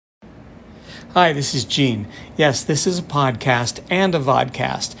Hi, this is Gene. Yes, this is a podcast and a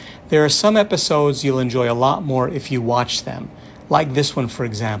vodcast. There are some episodes you'll enjoy a lot more if you watch them. Like this one, for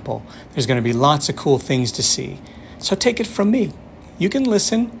example. There's going to be lots of cool things to see. So take it from me. You can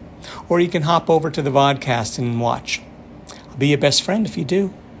listen, or you can hop over to the vodcast and watch. I'll be your best friend if you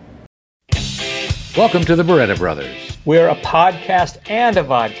do. Welcome to the Barretta Brothers. We're a podcast and a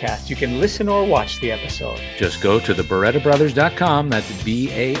vodcast. You can listen or watch the episode. Just go to thebarrettabrothers.com. That's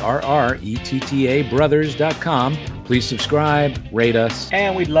BARRETTA brothers.com. Please subscribe, rate us.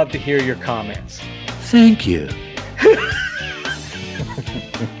 And we'd love to hear your comments. Thank you.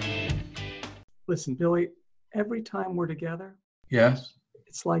 Listen, Billy, every time we're together, Yes.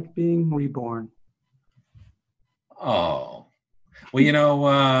 it's like being reborn. Oh,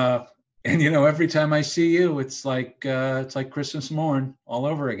 well, every time I see you, it's like Christmas morn all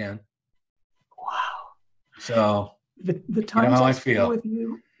over again. Wow. So the times how I I spend feel with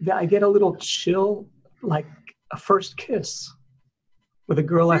you, I get a little chill, like a first kiss with a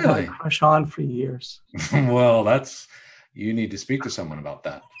girl I've had a crush on for years. Well, you need to speak to someone about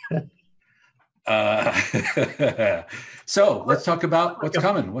that. So let's talk about what's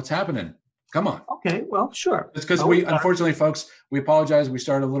coming, what's happening. Come on. Okay, well, sure. It's because unfortunately, folks, we apologize. We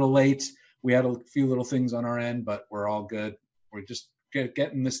started a little late. We had a few little things on our end, but we're all good. We're just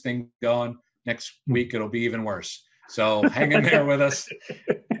getting this thing going. Next week, it'll be even worse. So hang in there with us,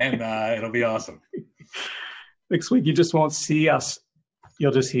 and it'll be awesome. Next week, you just won't see us.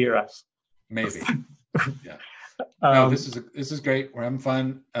 You'll just hear us. Maybe. Yeah. No, this is great. We're having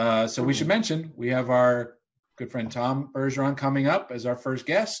fun. So we should mention we have our good friend Tom Bergeron coming up as our first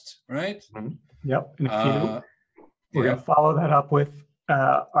guest, right? Yep. In a few. We're going to follow that up with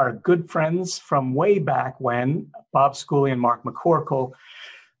our good friends from way back when, Bob Schooley and Mark McCorkle,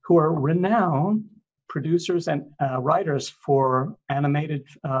 who are renowned producers and writers for animated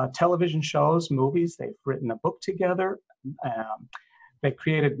television shows, movies. They've written a book together. They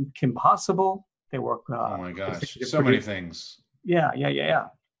created Kim Possible. They work. Oh my gosh, so many things. Yeah.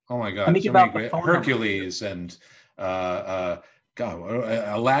 Oh my God, so many great Hercules and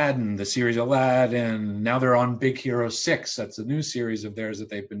Aladdin, the series Aladdin. Now they're on Big Hero 6. That's a new series of theirs that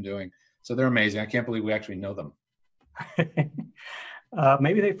they've been doing. So they're amazing. I can't believe we actually know them.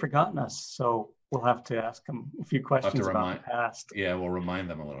 Maybe they've forgotten us, so we'll have to ask them a few questions about the past. Yeah, we'll remind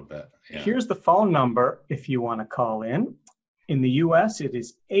them a little bit. Yeah. Here's the phone number if you want to call in. In the U.S., it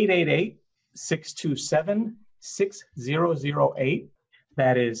is 888-627-6008.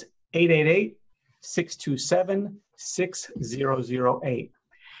 That is 888-627-6008.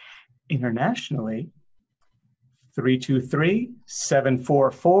 Internationally,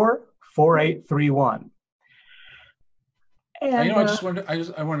 323-744-4831. And I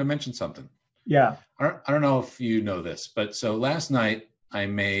wanted to mention something. Yeah. I don't know if you know this, but so last night I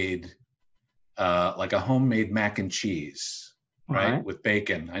made like a homemade mac and cheese, right? With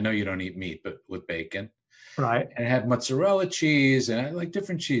bacon. I know you don't eat meat, but with bacon. Right. And it had mozzarella cheese and I like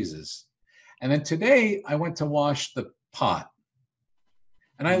different cheeses. And then today I went to wash the pot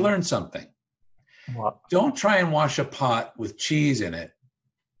and I learned something. What? Don't try and wash a pot with cheese in it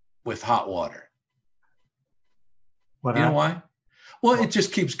with hot water. You know why? Well, it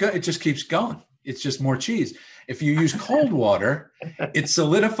just keeps going. It's just more cheese. If you use cold water, it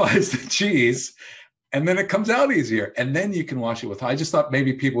solidifies the cheese and then it comes out easier. And then you can wash it with hot. I just thought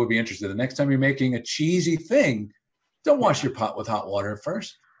maybe people would be interested. The next time you're making a cheesy thing, don't wash your pot with hot water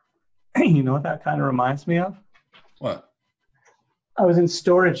first. You know what that kind of reminds me of? What? I was in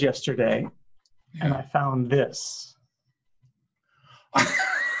storage yesterday and I found this.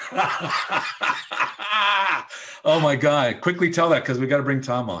 Oh my God. Quickly tell that because we got to bring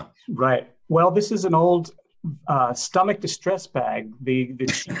Tom on. Right. Well, this is an old stomach distress bag. The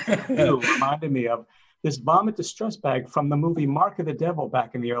reminded me of this vomit distress bag from the movie Mark of the Devil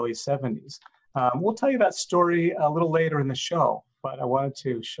back in the early 70s. We'll tell you that story a little later in the show, but I wanted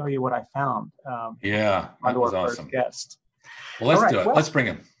to show you what I found. That was awesome. First guest. Well, let's do it. Let's bring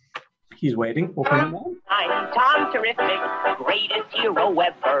him. He's waiting. We'll bring him on. I'm Tom Terrific, greatest hero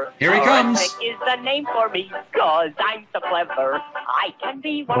ever. Here he comes. Terrific is the name for me, cause I'm so clever. I can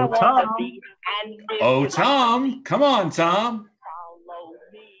be what I want to be. And Tom. Come on, Tom. Follow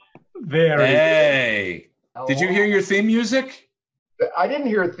me. Hey. Did you hear your theme music? I didn't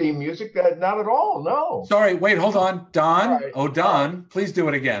hear theme music. Not at all. No. Sorry. Wait, hold on. Don. Right. Oh, Don. Please do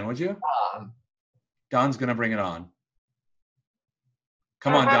it again, would you? Don. Don's going to bring it on.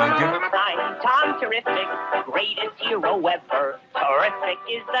 Come on, Don. I'm Tom Terrific, greatest hero ever. Terrific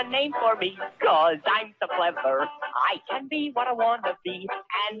is the name for me, cause I'm so clever. I can be what I want to be,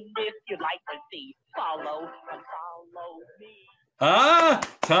 and if you'd like to see, follow me. Tom.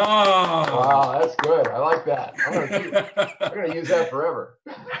 Wow, that's good. I like that. I'm gonna use that forever.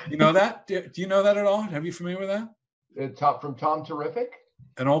 You know that? Do you know that at all? Have you familiar with that? From Tom Terrific?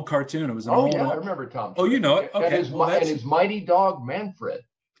 An old cartoon. It was an old. Yeah, I remember Tom. Oh, you know it. Okay. And his mighty dog Manfred.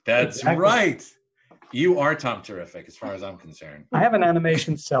 That's right. You are Tom Terrific, as far as I'm concerned. I have an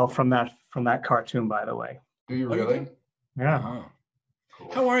animation cell from that cartoon, by the way. Do you really? Yeah. Oh.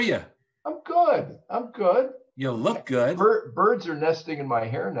 Cool. How are you? I'm good. You look good. Birds are nesting in my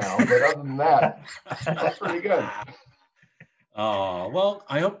hair now, but other than that, that's pretty good. Oh, well,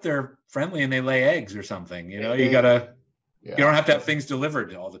 I hope they're friendly and they lay eggs or something. You know, you gotta. Yeah. You don't have to have things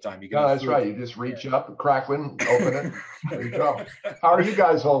delivered all the time. No, that's right. You just reach up, crack one, open it. There you go. How are you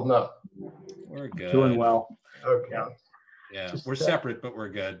guys holding up? We're good. Doing well. Okay. Yeah, we're separate, but we're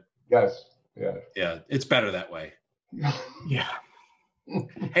good. Yes. Yeah. Yeah, it's better that way. Yeah.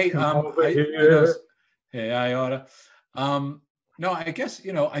 Hey, hey, I oughta. No, I guess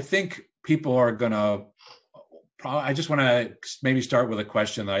I think people are gonna. I just want to maybe start with a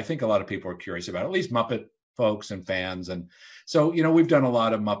question that I think a lot of people are curious about, at least Muppet folks and fans. And so, we've done a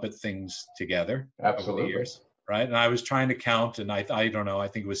lot of Muppet things together. Absolutely. Over the years, right? And I was trying to count, and I don't know, I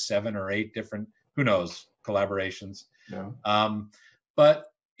think it was 7 or 8 different, who knows, collaborations. Yeah. But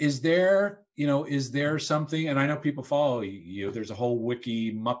is there something, and I know people follow you, there's a whole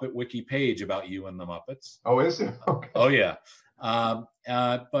Muppet wiki page about you and the Muppets. Oh, is there? Okay. Oh, yeah.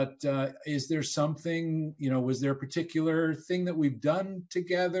 But is there something, was there a particular thing that we've done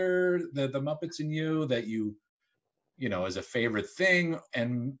together, the Muppets and you, that you as a favorite thing?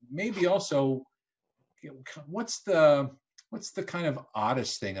 And maybe also, what's the kind of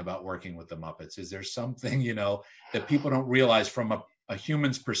oddest thing about working with the Muppets? Is there something, that people don't realize from a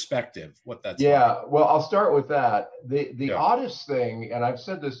human's perspective, what that's like? Well, I'll start with that. The oddest thing, and I've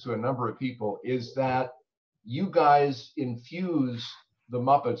said this to a number of people, is that you guys infuse the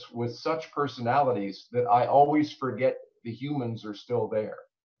Muppets with such personalities that I always forget the humans are still there.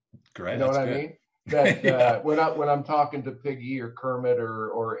 Great. You know what I mean? That when I'm talking to Piggy or Kermit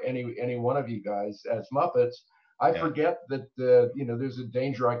or any one of you guys as Muppets, I forget that there's a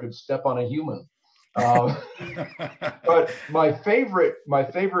danger I could step on a human. But my favorite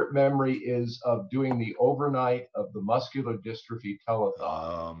memory is of doing the overnight of the muscular dystrophy telethon.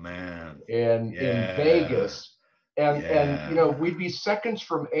 Oh man! In Vegas, and we'd be seconds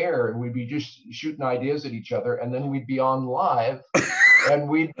from air, and we'd be just shooting ideas at each other, and then we'd be on live, and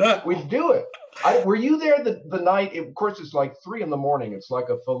we'd do it. Were you there the night? Of course, it's like 3 a.m. It's like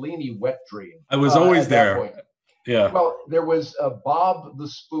a Fellini wet dream. I was always there. Yeah. Well, there was Bob the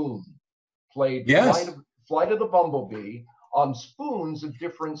Spoon. Played Flight of the Bumblebee on spoons of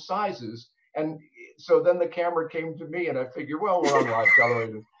different sizes. And so then the camera came to me and I figured, well, we're on live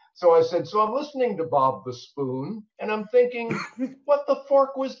television. So I said, so I'm listening to Bob the Spoon and I'm thinking, what the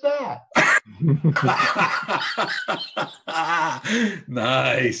fork was that?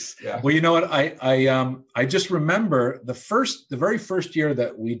 Nice. Yeah. Well, you know what? I just remember the very first year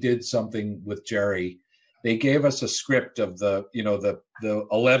that we did something with Jerry, they gave us a script of the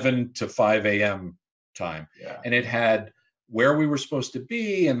 11 to 5 a.m. time. Yeah. And it had where we were supposed to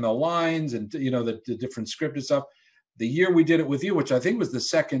be and the lines and, the different script and stuff. The year we did it with you, which I think was the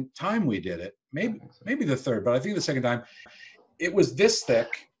second time we did it, maybe the third, but I think the second time, it was this thick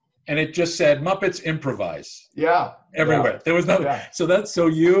and it just said Muppets improvise. Yeah. Everywhere. Yeah. There was nothing. Yeah. So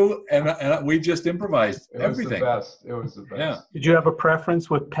you and we just improvised everything. It was the best. Yeah. Did you have a preference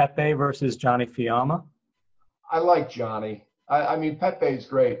with Pepe versus Johnny Fiamma? I like Johnny. I mean, Pepe's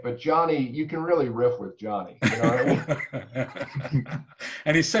great, but Johnny, you can really riff with Johnny. You know what I mean?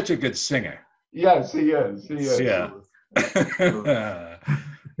 And he's such a good singer. Yes, he is. Yeah.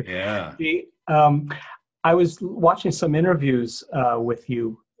 Yeah. I was watching some interviews with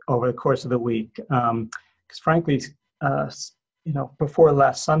you over the course of the week because, frankly, before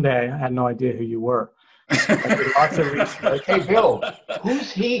last Sunday, I had no idea who you were. So I did lots of research. Hey, Bill,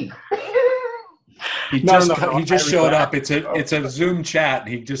 who's he? He just showed up. It's a Zoom chat.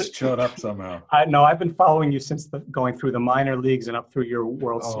 He just showed up somehow. I've been following you since going through the minor leagues and up through your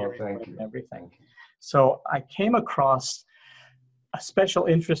World Series and everything. So I came across a special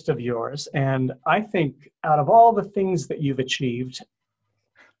interest of yours, and I think out of all the things that you've achieved,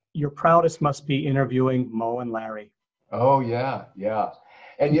 your proudest must be interviewing Moe and Larry. Oh yeah.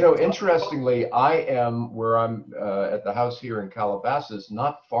 And interestingly, I am where I'm at the house here in Calabasas,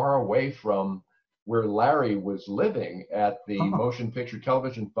 not far away from where Larry was living at the Motion Picture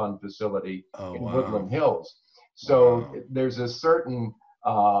Television Fund facility in Woodland Hills. So there's a certain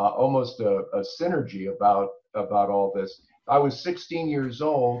almost a synergy about all this. I was 16 years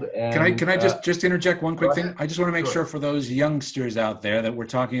old. And can I just interject one quick thing? I just want to make sure for those youngsters out there that we're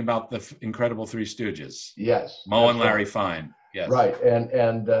talking about the Incredible Three Stooges. Yes. Moe and Larry Fine. Yes. Right.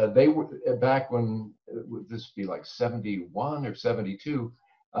 And they were back when, would this be like 71 or 72,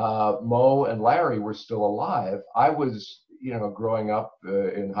 Moe and Larry were still alive. I was, growing up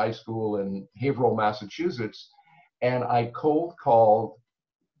in high school in Haverhill, Massachusetts, and I cold called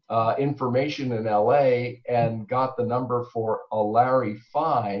information in LA and got the number for a Larry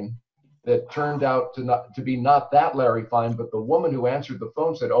Fine that turned out to be not that Larry Fine, but the woman who answered the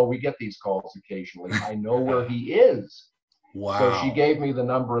phone said, "Oh, we get these calls occasionally. I know where he is." Wow. So she gave me the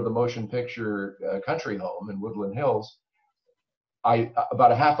number of the motion picture country home in Woodland Hills.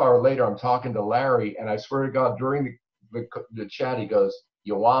 About a half hour later, I'm talking to Larry, and I swear to God, during the chat, he goes,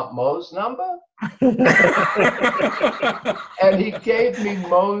 "You want Moe's number?" And he gave me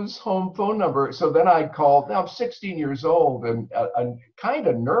Moe's home phone number. So then I called. Now I'm 16 years old, and I'm kind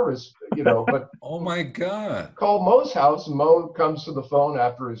of nervous, but oh my God. Called Moe's house, and Moe comes to the phone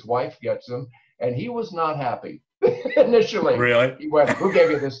after his wife gets him, and he was not happy initially. Really? He went, "Who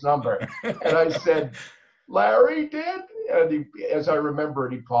gave you this number?" And I said, "Larry did." And he, as I remember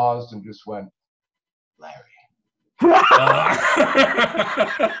it, he paused and just went, "Larry."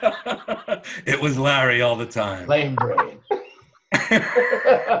 It was Larry all the time. Lame brain.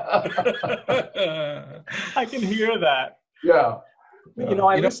 I can hear that. Yeah.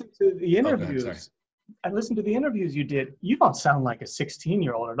 I listened to the interviews. I listened to the interviews you did. You don't sound like a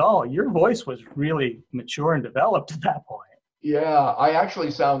 16-year-old at all. Your voice was really mature and developed at that point. Yeah, I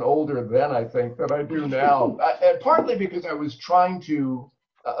actually sound older then, I think, than I do now. And partly because I was trying to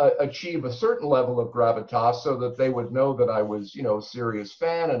achieve a certain level of gravitas so that they would know that I was, a serious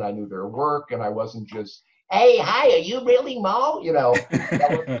fan and I knew their work and I wasn't just, "Hey, hi, are you really Mo?"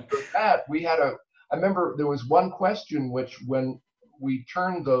 That we had I remember there was one question which, when we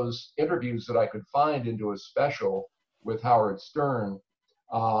turned those interviews that I could find into a special with Howard Stern,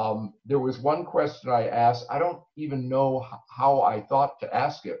 there was one question I asked. I don't even know how I thought to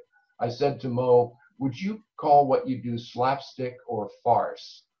ask it. I said to Mo, "Would you call what you do slapstick or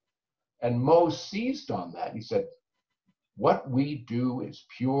farce?" And Mo seized on that. He said, "What we do is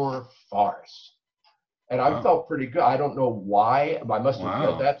pure farce." And I felt pretty good. I don't know why. I must have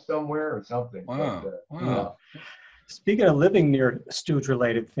read that somewhere or something. Wow. But, Speaking of living near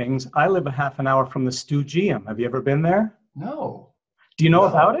Stooge-related things, I live a half an hour from the Stoogeum. Have you ever been there? No. Do you know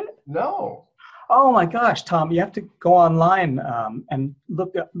about it? No. Oh my gosh, Tom, you have to go online and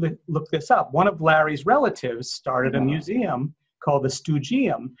look this up. One of Larry's relatives started a museum called the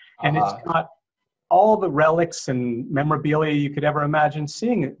Stoogeum, and it's got all the relics and memorabilia you could ever imagine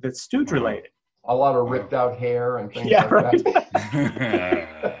seeing that's Stooge related. A lot of ripped out hair and things like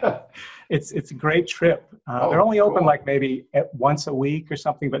that. It's a great trip. They're only open like maybe once a week or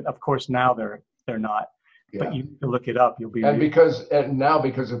something, but of course now they're not. Yeah. But you can look it up. You'll be. And now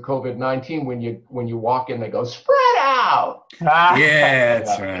because of COVID-19, when you walk in, they go, "Spread out." Yeah,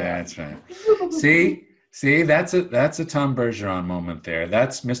 that's right. That's right. See, that's a Tom Bergeron moment there.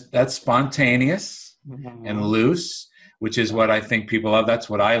 That's spontaneous and loose, which is what I think people love. That's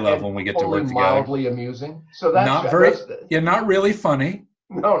what I love when we get to work together. Mildly amusing. So that's not really funny.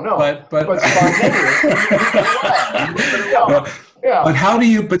 No, but spontaneous. Yeah. But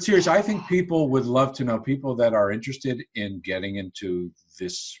but seriously, I think people would love to know, people that are interested in getting into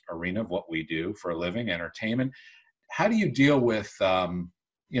this arena of what we do for a living, entertainment. How do you deal with,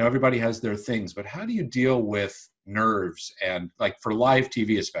 everybody has their things, but how do you deal with nerves and like for live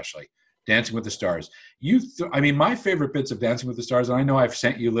TV, especially Dancing with the Stars? My favorite bits of Dancing with the Stars, and I know I've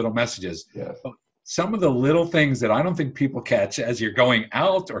sent you little messages. Yes. Some of the little things that I don't think people catch as you're going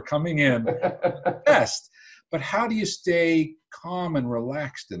out or coming in, best. But how do you stay calm and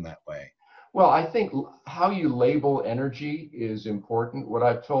relaxed in that way? Well, I think how you label energy is important. What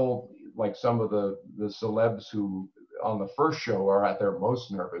I've told, like some of the celebs who on the first show are at their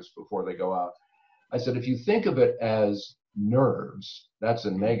most nervous before they go out, I said, if you think of it as nerves, that's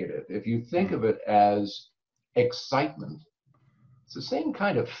a negative. If you think of it as excitement, it's the same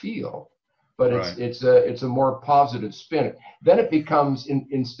kind of feel. But it's a more positive spin. Then it becomes,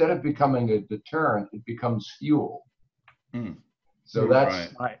 instead of becoming a deterrent, it becomes fuel. Mm. So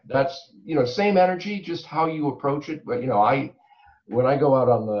that's same energy, just how you approach it. But when I go out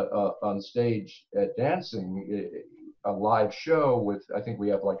on stage at dancing, a live show with, I think we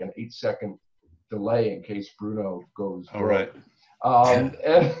have like an 8-second delay in case Bruno goes. All right.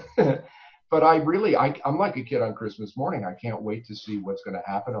 But I'm like a kid on Christmas morning. I can't wait to see what's going to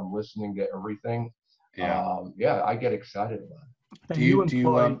happen. I'm listening to everything. Yeah. I get excited about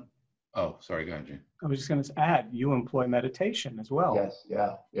it. Oh, sorry. Go ahead, Gene. I was just going to add, you employ meditation as well. Yes,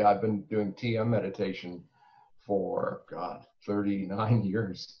 yeah. I've been doing TM meditation for 39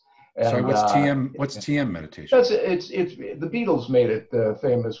 years. And, sorry, what's TM? What's TM meditation? It's the Beatles made it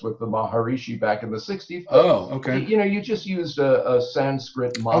famous with the Maharishi back in the 60s. Oh, okay. You just used a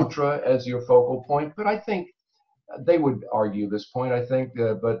Sanskrit mantra as your focal point, but I think they would argue this point, I think,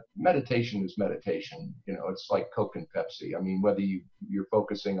 but meditation is meditation. It's like Coke and Pepsi. I mean, whether you're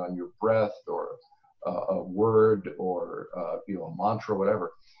focusing on your breath or a word or a mantra,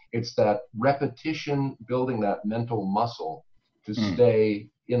 whatever, it's that repetition, building that mental muscle to stay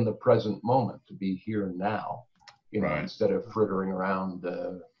in the present moment, to be here now, right. Instead of frittering around,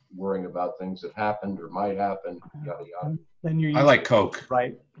 worrying about things that happened or might happen, yada yada. Then I like Coke.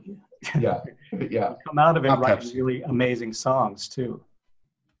 Right. Yeah. You come out of it writing really amazing songs too.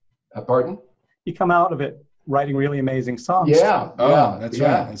 Pardon? You come out of it writing really amazing songs. Yeah. Too. Oh, that's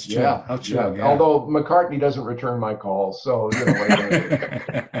right. That's true. Yeah. How true. Yeah. Although McCartney doesn't return my calls, so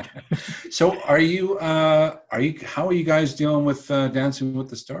So how are you guys dealing with Dancing with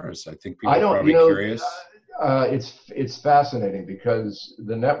the Stars? I think people are probably curious. It's fascinating because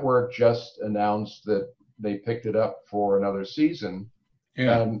the network just announced that they picked it up for another season.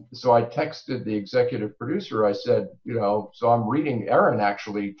 Yeah. And so I texted the executive producer. I said, so I'm reading. Aaron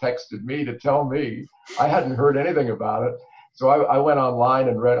actually texted me to tell me. I hadn't heard anything about it. So I went online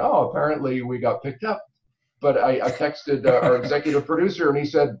and read, apparently we got picked up. But I texted our executive producer and he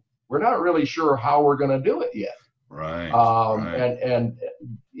said, we're not really sure how we're going to do it yet. Right. And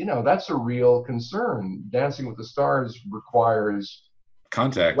that's a real concern. Dancing with the Stars requires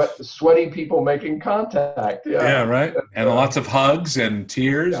contact. Sweaty people making contact. Yeah, right. And lots of hugs and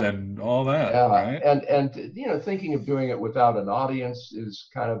tears and all that. Yeah. Right? And thinking of doing it without an audience is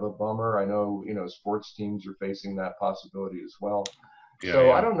kind of a bummer. I know, sports teams are facing that possibility as well.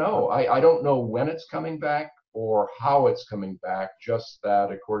 I don't know. I don't know when it's coming back or how it's coming back, just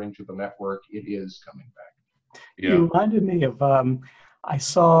that according to the network, it is coming back. Yeah. You reminded me of, I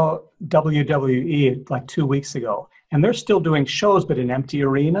saw WWE like 2 weeks ago, and they're still doing shows, but in empty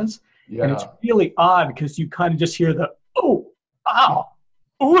arenas. Yeah. And it's really odd because you kind of just hear the, oh, ow,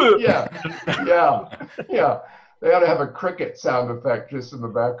 ooh. Yeah. They ought to have a cricket sound effect just in the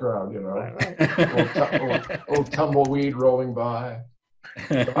background, Right. Little tumbleweed rolling by.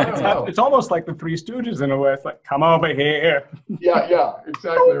 It's almost like the Three Stooges in a way. It's like, come over here. Yeah,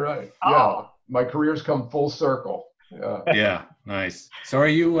 exactly right. Yeah, my career's come full circle. Yeah, nice. So are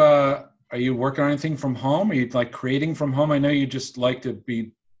you working on anything from home? Are you like creating from home? I know you just like to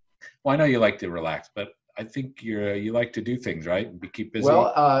be. Well, I know you like to relax, but I think you like to do things, right? And keep busy.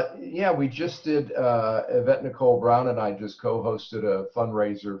 Well, we just did. Yvette Nicole Brown and I just co-hosted a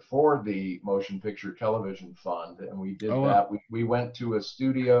fundraiser for the Motion Picture Television Fund, and we did that. We went to a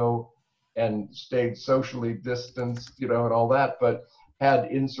studio and stayed socially distanced, and all that, but had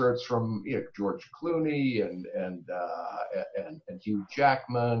inserts from George Clooney and Hugh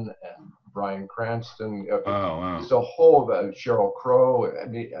Jackman and Bryan Cranston. Just a whole Sheryl Crow. I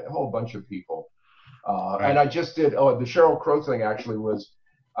mean, a whole bunch of people. Right. And I just did. The Sheryl Crow thing actually was,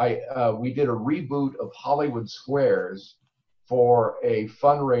 we did a reboot of Hollywood Squares for a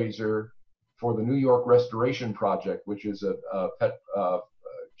fundraiser for the New York Restoration Project, which is a pet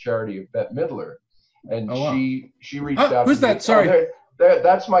charity of Bette Midler, and she reached out. Who's that? Sorry.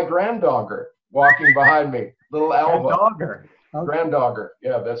 That's my granddogger walking behind me, little Alva. Granddogger.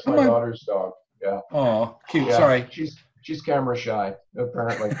 Yeah, that's my daughter's dog. Yeah. Oh, cute. Yeah, sorry. She's camera shy,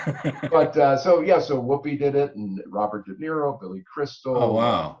 apparently. But so Whoopi did it, and Robert De Niro, Billy Crystal. Oh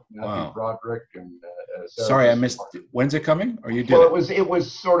wow. Matthew Broderick, and sorry, I missed. When's it coming? Or you did? Well, it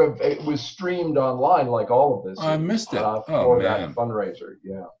was streamed online like all of this. I missed it. For that fundraiser.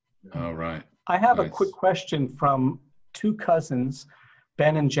 Yeah. Oh right. I have a quick question from two cousins,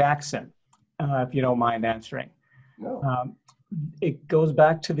 Ben and Jackson, if you don't mind answering. No. It goes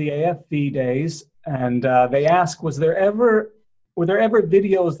back to the AFV days, and they ask, were there ever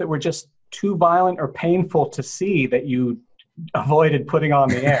videos that were just too violent or painful to see that you avoided putting on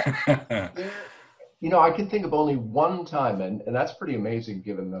the air? I can think of only one time, and that's pretty amazing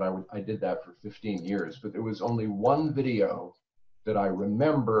given that I did that for 15 years, but there was only one video that I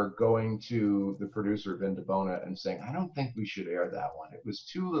remember going to the producer, Vin DeBona, and saying, I don't think we should air that one. It was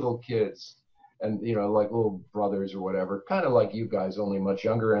two little kids, and like little brothers or whatever, kind of like you guys, only much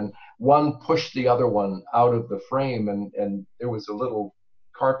younger, and one pushed the other one out of the frame, and there was a little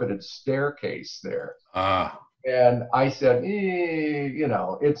carpeted staircase there. And I said,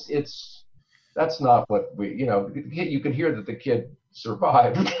 it's that's not what we, you could hear that the kid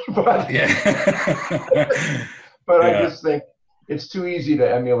survived, but I just think, it's too easy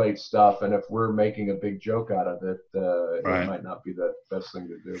to emulate stuff, and if we're making a big joke out of it, it might not be the best thing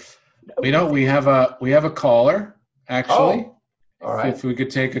to do. You know, we have a caller actually. Oh, all right. If we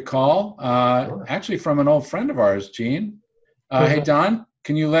could take a call, Sure. actually from an old friend of ours, Gene. Hey, Don,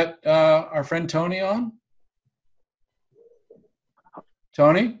 can you let our friend Tony on?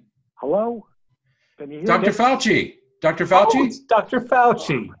 Tony? Hello? Can you hear Dr. me? Fauci. Dr. Fauci? Oh, it's Dr.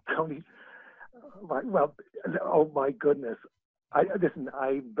 Fauci. Tony, well, oh my goodness. Listen,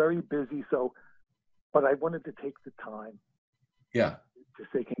 I'm very busy, but I wanted to take the time Yeah. to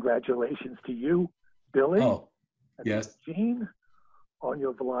say congratulations to you, Billy, Oh, and yes. Gene, on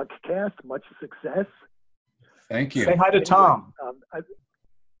your vlogcast. Much success. Thank you. Say hi to Tom.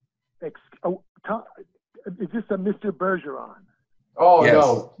 Tom, is this a Mr. Bergeron? Oh, Yes.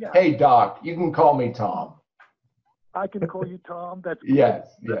 no. Yeah. Hey, Doc, you can call me Tom. I can call you Tom. That's great. Yes,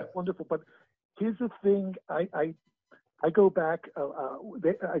 That's yes. wonderful. But here's the thing: I go back.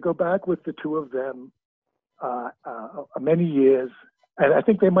 I go back with the two of them many years, and I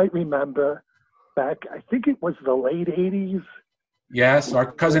think they might remember back. I think it was the late '80s. Yes,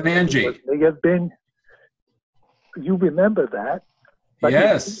 our cousin Angie. May have been. You remember that? But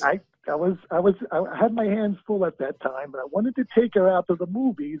Yes. I had my hands full at that time, and I wanted to take her out to the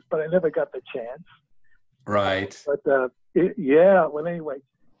movies, but I never got the chance. Right. But yeah. Well, anyway,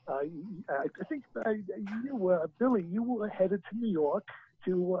 I think Billy, you were headed to New York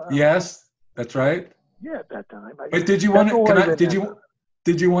to. Yes, that's right. Yeah, at that time. But did you want to?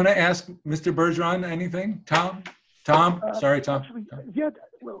 Did you want to ask Mr. Bergeron anything, Tom? Tom, sorry, Tom. Actually, yeah.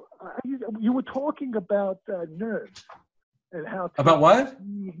 Well, you were talking about nerves and how. About what?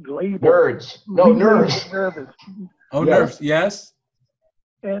 Nerds. No, nerds. Nervous. Oh, Yes. nerves. Yes.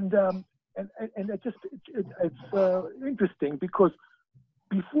 And it's interesting because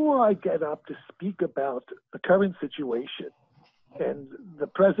before I get up to speak about the current situation, and the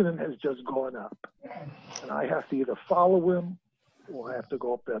president has just gone up, and I have to either follow him or I have to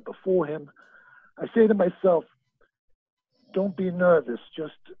go up there before him, I say to myself, don't be nervous.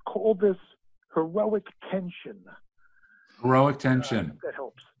 Just call this heroic tension. Heroic tension. That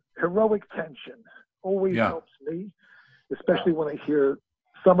helps. Heroic tension always Yeah. helps me, especially when I hear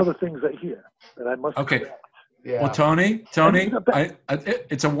some of the things I hear that I must correct. Yeah. Well, Tony,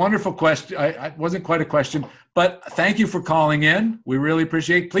 it's a wonderful question. I wasn't quite a question, but thank you for calling in. We really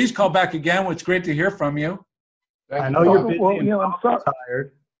appreciate it. Please call back again. It's great to hear from you. I know you're busy Well, and I'm sorry.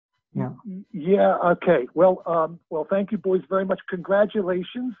 tired. Yeah. Yeah. Okay. Well, thank you, boys, very much.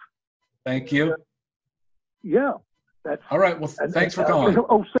 Congratulations. Thank you. Yeah. That's all right. Well, thanks for calling.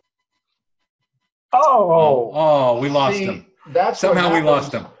 Oh, we lost him. Somehow we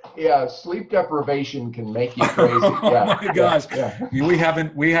lost him. Yeah, sleep deprivation can make you crazy. Yeah. Oh my gosh. Yeah. We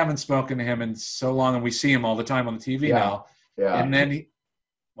haven't spoken to him in so long, and we see him all the time on the TV now. Yeah. And then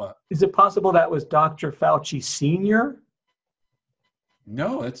what? Is it possible that was Dr. Fauci Sr.?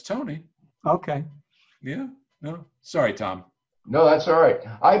 No, it's Tony. Okay. Yeah. No. Sorry, Tom. No, that's all right.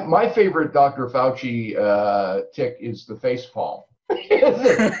 My favorite Dr. Fauci tick is the face palm.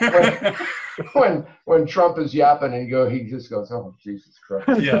 when Trump is yapping and he just goes, oh, Jesus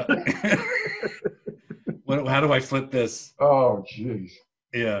Christ. Yeah. How do I flip this? Oh, jeez.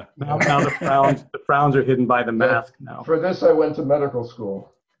 Yeah. Now the frowns are hidden by the mask now. For this, I went to medical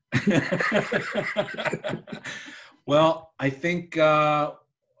school. Well, I think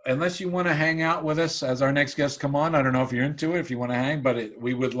unless you want to hang out with us as our next guest come on, I don't know if you're into it, if you want to hang, but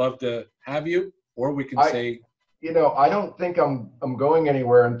we would love to have you, or we can say. I don't think I'm going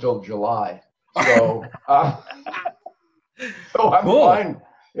anywhere until July. So, so I'm cool. Fine.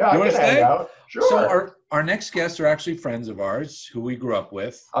 Yeah, you I can hang out. Sure. So our next guests are actually friends of ours who we grew up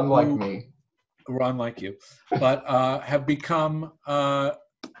with. Unlike me. Who are unlike you, but have become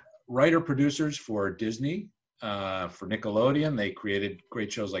writer-producers for Disney, for Nickelodeon. They created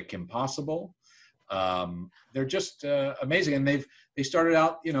great shows like Kim Possible. They're just amazing. And they started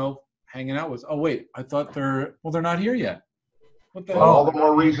out, hanging out with, oh, wait, I thought they're not here yet. What the hell? All the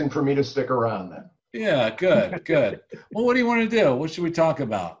more reason for me to stick around then. Yeah, good. Well, what do you want to do? What should we talk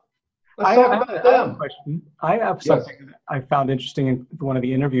about? Let's talk about them. I have a question. I have something that I found interesting in one of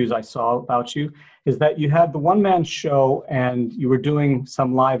the interviews I saw about you, is that you had the one-man show and you were doing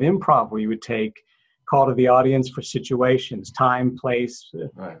some live improv where you would take call to the audience for situations, time, place.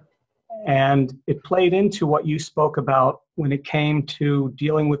 Right. And it played into what you spoke about when it came to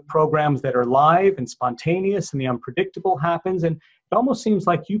dealing with programs that are live and spontaneous and the unpredictable happens. And it almost seems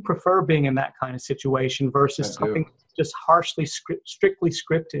like you prefer being in that kind of situation versus something just harshly, strictly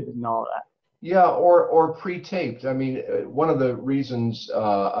scripted and all that. Yeah, or pre-taped. I mean, one of the reasons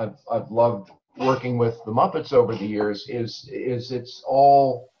I've loved working with the Muppets over the years is it's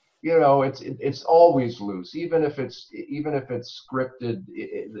all, it's always loose, even if it's scripted.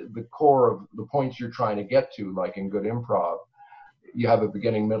 The core of the points you're trying to get to, like in good improv, you have a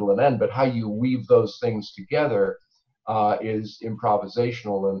beginning, middle, and end, but how you weave those things together is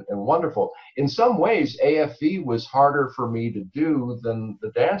improvisational and wonderful. In some ways, AFV was harder for me to do than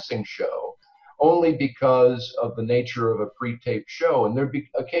the dancing show, only because of the nature of a pre-taped show. And there'd be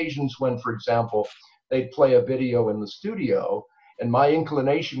occasions when, for example, they'd play a video in the studio, and my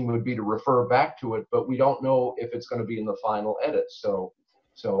inclination would be to refer back to it, but we don't know if it's going to be in the final edit. So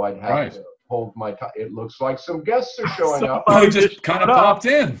I'd have to hold my time. It looks like some guests are showing up. Oh, just kind of popped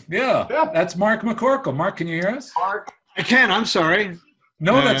in. Yeah, that's Mark McCorkle. Mark, can you hear us? Mark? I can. I'm sorry.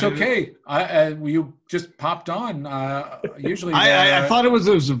 No, that's okay. You just popped on. Usually, I thought it was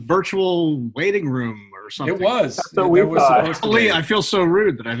a virtual waiting room or something. It was. So we thought. I feel so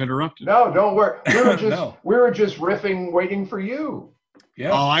rude that I've interrupted. No, don't worry. We were just riffing, waiting for you.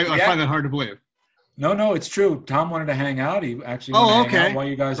 Yeah. Oh, I find that hard to believe. No, it's true. Tom wanted to hang out. He actually wanted to hang out while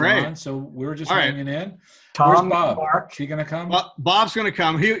you guys were on. So we were just hanging in. Tom, where's Bob? Mark. Is he going to come? Bob's going to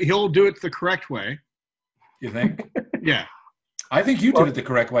come. He'll do it the correct way. You think? Yeah. I think you did it the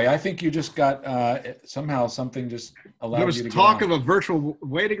correct way. I think you just got somehow something just allowed you to There was talk of a virtual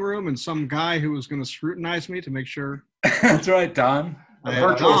waiting room and some guy who was going to scrutinize me to make sure. That's right, Don. A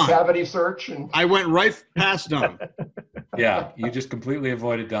virtual cavity search. And I went right past Don. Yeah, you just completely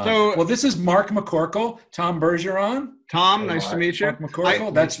avoided Don. So, well, this is Mark McCorkle, Tom Bergeron. Tom, nice to meet you. Mark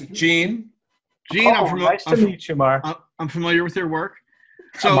McCorkle. That's Gene. Gene, nice to meet you, Mark. I'm familiar with your work.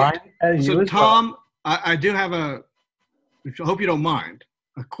 So Tom, I do have I hope you don't mind,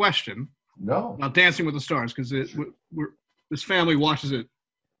 a question. No. About Dancing with the Stars, because this family watches it.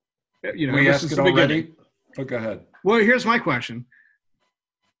 We asked it already. Oh, go ahead. Well, here's my question.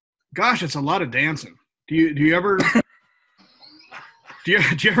 Gosh, it's a lot of dancing. Do you ever do you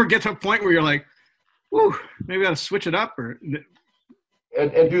ever get to a point where you're like, "Ooh, maybe I got to switch it up," or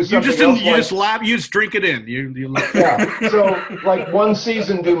and do something? You just laugh. You just drink it in. You laugh. Yeah. So like one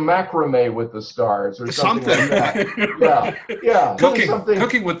season, do macrame with the stars or something like that. Yeah.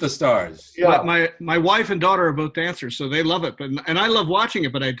 Cooking with the stars. Yeah. My wife and daughter are both dancers, so they love it. And I love watching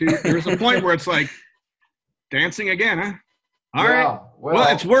it. But there's a point where it's like dancing again, huh? All right. Well,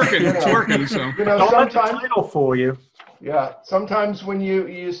 it's working. It's working. So sometimes title for you. Yeah. Sometimes when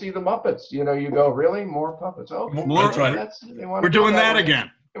you see the Muppets, you go, really? More puppets? Oh, more. That's right. We're doing that again.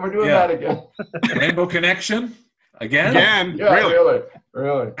 We're doing that again. Rainbow Connection again. Yeah. Really.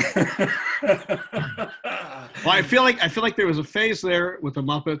 Well, I feel like there was a phase there with the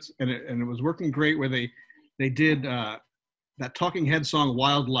Muppets, and it was working great where they did that Talking Head song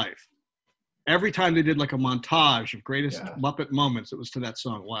 "Wildlife." Every time they did like a montage of greatest Muppet moments, it was to that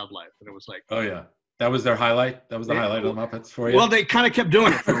song "Wildlife," and it was like, oh yeah, that was their highlight. That was the highlight of the Muppets for you. Well, they kind of kept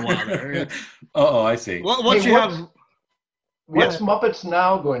doing it for a while there. Oh, I see. What's Muppets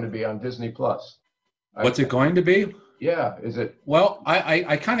Now going to be on Disney Plus? What's it going to be? Yeah, is it? Well,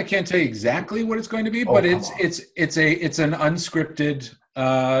 I kind of can't tell you exactly what it's going to be, but it's an unscripted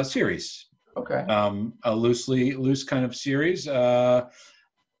series. Okay. A loose kind of series. That's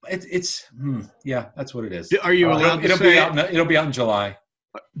what it is. Are you allowed to say it'll be out in July.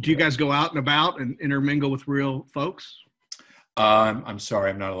 Do you guys go out and about and intermingle with real folks? I'm sorry,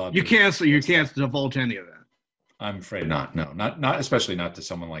 I'm not allowed. You can't divulge any of that. I'm afraid not. No, not especially not to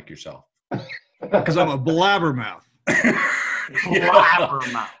someone like yourself. Because I'm a blabbermouth.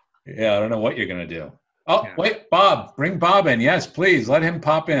 Blabbermouth. Yeah, I don't know what you're gonna do. Oh, wait, Bob, bring Bob in. Yes, please let him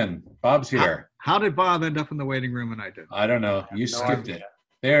pop in. Bob's here. How did Bob end up in the waiting room and I didn't? I don't know. You skipped it.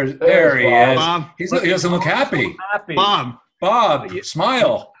 There he is. Bob. He doesn't look happy. Bob,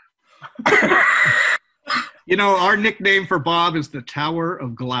 smile. Our nickname for Bob is the Tower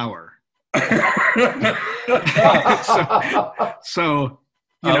of Glower.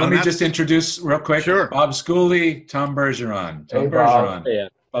 Let me just introduce real quick. Sure. Bob Schooley, Tom Bergeron.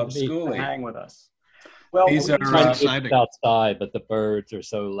 Bob Schooley. Hang with us. Well, these are outside, but the birds are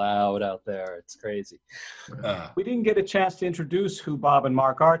so loud out there. It's crazy. We didn't get a chance to introduce who Bob and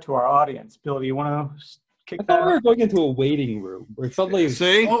Mark are to our audience. Bill, do you want to kick that? I thought we were going into a waiting room. We're suddenly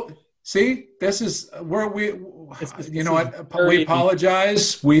see, this is where we. You know what? We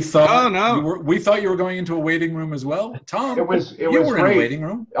apologize. We thought we thought you were going into a waiting room as well. Tom, you were in a waiting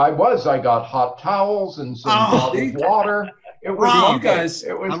room. I was. I got hot towels and some bottled water. It was you guys.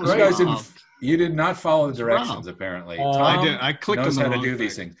 It was you great. guys you did not follow the directions, apparently. Tom I did. I clicked knows on how to do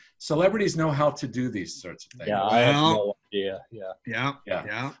these things. Celebrities know how to do these sorts of things. Yeah, I have no idea. Yeah.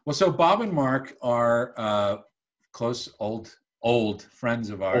 Well, so Bob and Mark are close old friends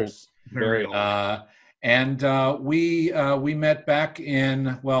of ours. Very old. We met back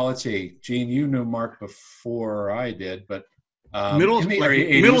in, well, let's see, Gene, you knew Mark before I did, but middle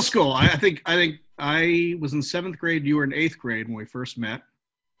school. I think I was in 7th grade. You were in 8th grade when we first met.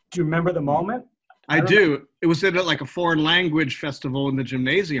 Do you remember the moment? I do. It was at like a foreign language festival in the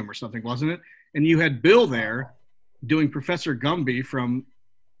gymnasium or something, wasn't it? And you had Bill there doing Professor Gumby from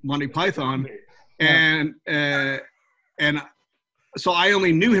Monty Python, and so I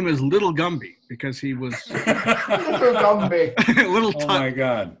only knew him as Little Gumby because he was Little Gumby. little. Oh my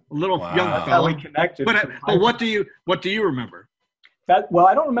God! Little Wow. young fellow. We connected. But what do you remember? Well,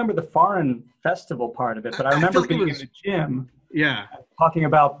 I don't remember the foreign festival part of it, but I remember being in the gym. Yeah. Talking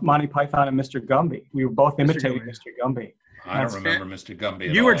about Monty Python and Mr. Gumby. We were both imitating Mr. Gumby. I don't remember Mr. Gumby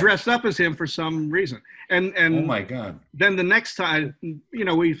at You all. were dressed up as him for some reason. And oh my God. Then the next time,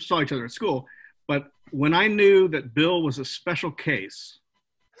 we saw each other at school, but when I knew that Bill was a special case,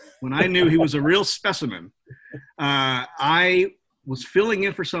 when I knew he was a real specimen, I was filling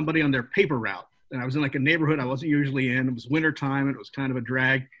in for somebody on their paper route. And I was in like a neighborhood I wasn't usually in. It was wintertime and it was kind of a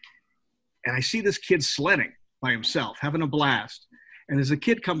drag. And I see this kid sledding by himself, having a blast. And as the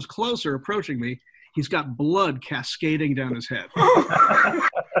kid comes closer, approaching me, he's got blood cascading down his head.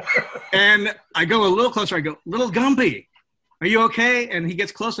 And I go a little closer. I go, Little Gumby, are you okay? And he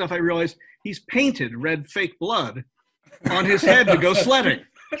gets close enough. I realize he's painted red fake blood on his head to go sledding.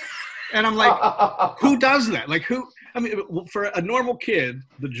 And I'm like, who does that? Like who? I mean, for a normal kid,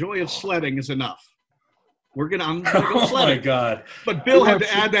 the joy of sledding is enough. I'm gonna go sledding. Oh my God! But Bill had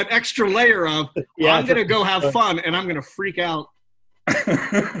to add that extra layer of, I'm gonna go have fun and I'm gonna freak out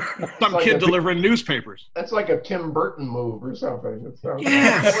some kid delivering newspapers. That's like a Tim Burton move or something.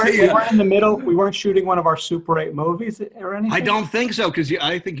 Yes. We weren't in the middle. We weren't shooting one of our Super 8 movies or anything. I don't think so, because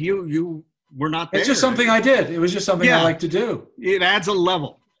I think you were not there. It's just something I did. It was just something I like to do. It adds a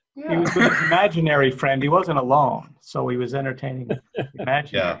level. Yeah. He was with his imaginary friend. He wasn't alone, so he was entertaining the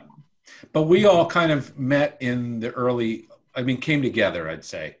imaginary. Yeah. But we all kind of met in the came together, I'd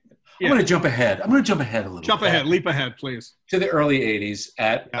say. Yeah. I'm going to jump ahead. a little bit. Leap ahead, please. To the early 80s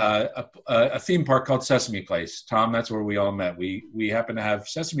at a theme park called Sesame Place. Tom, that's where we all met. We happened to have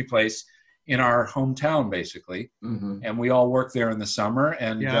Sesame Place in our hometown, basically. Mm-hmm. And we all worked there in the summer.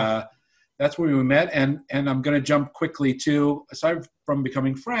 And that's where we met. And I'm going to jump quickly to, aside from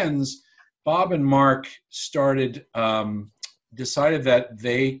becoming friends, Bob and Mark decided that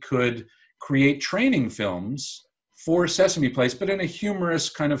they could create training films for Sesame Place, but in a humorous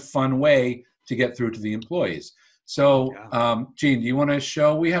kind of fun way to get through to the employees. So, Gene, do you want to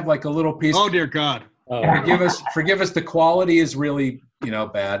show? We have like a little piece. Oh, dear God. Forgive us. The quality is really,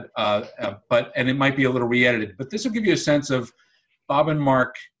 bad, and it might be a little re-edited, but this will give you a sense of Bob and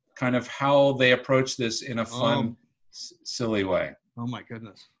Mark, kind of how they approach this in a fun, silly way. Oh my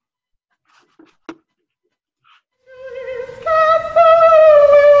goodness.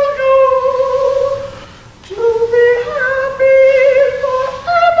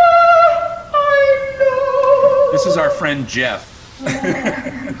 This is our friend Jeff.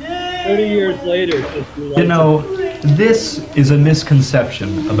 30 years later. This is a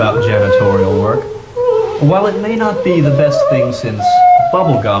misconception about janitorial work. While it may not be the best thing since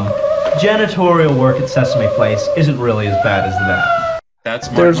bubblegum, janitorial work at Sesame Place isn't really as bad as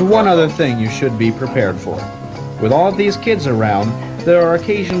that. There's one other thing you should be prepared for. With all of these kids around, there are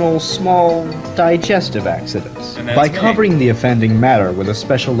occasional small digestive accidents. By covering the offending matter with a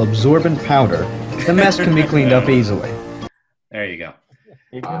special absorbent powder, the mess can be cleaned up easily. There you go.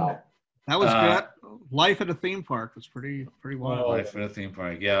 Wow. That was good. Life at a theme park was pretty wild. Life at a theme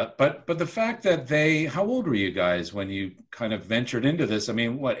park, yeah. But the fact that how old were you guys when you kind of ventured into this? I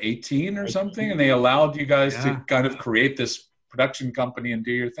mean, 18 or something? And they allowed you guys to kind of create this production company and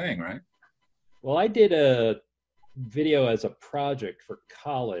do your thing, right? Well, I did a video as a project for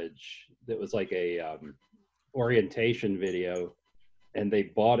college that was like a orientation video, and they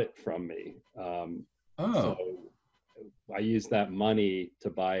bought it from me. So I used that money to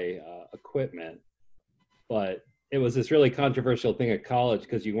buy equipment, but it was this really controversial thing at college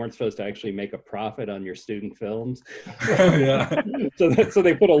because you weren't supposed to actually make a profit on your student films. So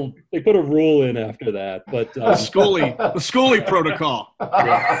they put a rule in after that. But the Schooley protocol.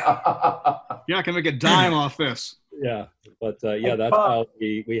 You're not gonna make a dime off this. Yeah, but that's how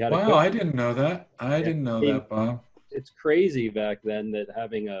we had. Wow, I didn't know that. I didn't know that, Bob. It's crazy back then that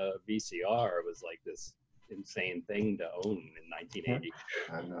having a VCR was like this insane thing to own in 1980.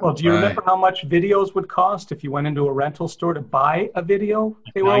 Well, do you remember how much videos would cost if you went into a rental store to buy a video?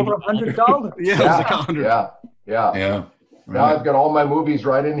 They were over $100. Yeah, it was like $100. Yeah. Now I've got all my movies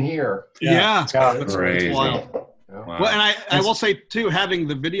right in here. Yeah. That's crazy. Wild. Wow. Well, and I will say too, having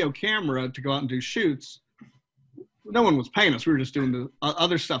the video camera to go out and do shoots, no one was paying us. We were just doing the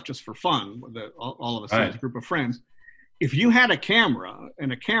other stuff just for fun. With all of us as a group of friends. If you had a camera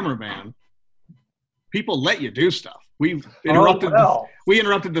and a cameraman, people let you do stuff. We interrupted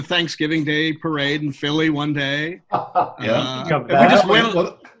the Thanksgiving Day parade in Philly one day. We just went.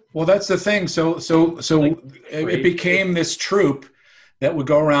 Well, that's the thing. So it became this troupe that would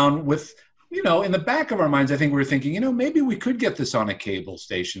go around with, in the back of our minds, I think we were thinking, maybe we could get this on a cable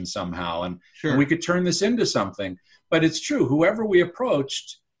station somehow, and we could turn this into something. But it's true. Whoever we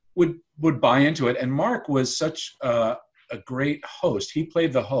approached would buy into it. And Mark was such a great host. He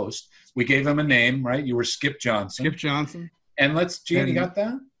played the host. We gave him a name, right? You were Skip Johnson. Skip Johnson. And Gene, you got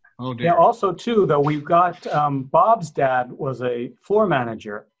that? Oh, dear. Yeah, also, too, though, we've got Bob's dad was a floor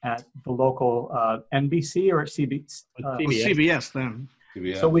manager at the local NBC or CBS. CBS then.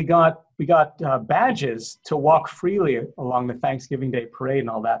 So we got badges to walk freely along the Thanksgiving Day parade and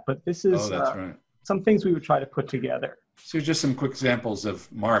all that. But this is some things we would try to put together. So just some quick examples of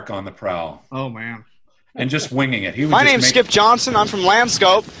Mark on the prowl. Oh, man. And just winging it. My name's Skip Johnson. I'm from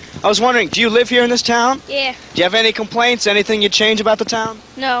Landscope. I was wondering, do you live here in this town? Yeah. Do you have any complaints? Anything you'd change about the town?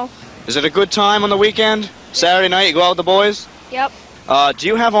 No. Is it a good time on the weekend? Saturday night, you go out with the boys? Yep. Do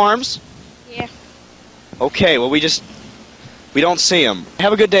you have arms? Yeah. Okay, well, we don't see them.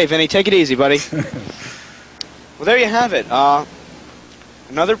 Have a good day, Vinny. Take it easy, buddy. Well, there you have it.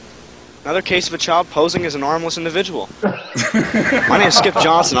 Another case of a child posing as an armless individual. My name's Skip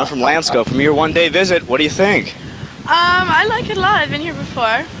Johnson. I'm from Landscope. From your one-day visit, what do you think? I like it a lot. I've been here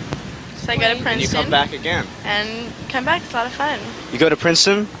before. So I go to Princeton. And you come back again? And come back. It's a lot of fun. You go to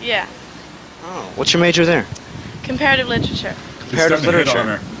Princeton? Yeah. Oh, what's your major there? Comparative literature. Comparative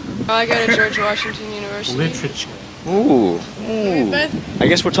literature. I go to George Washington University. Literature. Ooh. I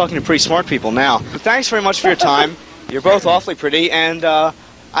guess we're talking to pretty smart people now. But thanks very much for your time. You're both awfully pretty, and I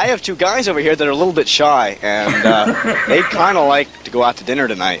have two guys over here that are a little bit shy, and they'd kind of like to go out to dinner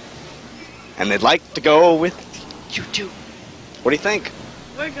tonight. And they'd like to go with you two. What do you think?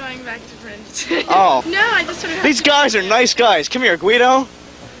 We're going back to Princeton. Oh. No, I just sort of... These guys are nice guys. Come here, Guido.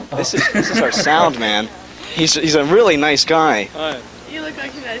 This is our sound man. He's a really nice guy. Hi. You look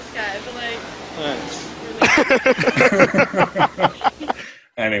like a nice guy, but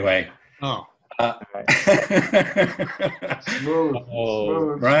Anyway. Oh.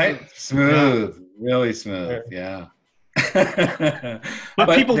 Smooth. Right? Smooth. Really smooth. Yeah.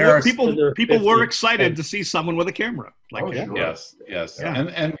 But people were excited to see someone with a camera. Sure. Yes.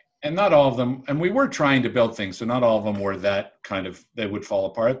 Yeah. And not all of them, and we were trying to build things, so not all of them were that kind of, they would fall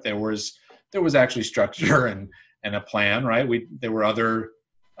apart. There was actually structure and a plan, right? There were other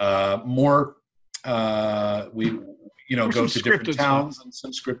more we go to different towns and some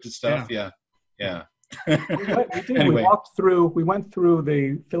scripted stuff. Yeah. We did. Anyway. We went through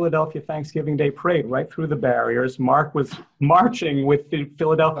the Philadelphia Thanksgiving Day parade, right through the barriers. Mark was marching with the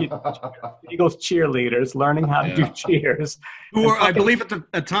Philadelphia Eagles cheerleaders, learning how to do cheers. Who were, I believe at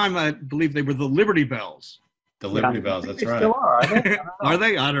the time, they were the Liberty Bells. The Liberty Bells, that's right. They still are they? Are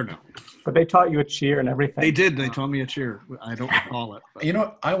they? I don't know. But they taught you a cheer and everything. They did. They taught me a cheer. I don't recall it.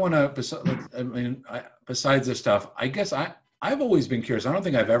 But. I want to, besides this stuff, I guess I've always been curious. I don't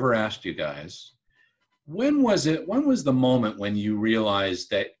think I've ever asked you guys, when was the moment when you realized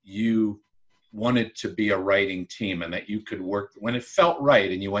that you wanted to be a writing team and that you could work, when it felt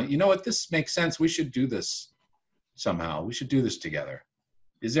right and you went, you know what, this makes sense. We should do this somehow. We should do this together.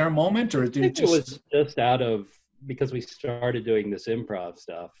 Is there a moment, or did it was just out of, because we started doing this improv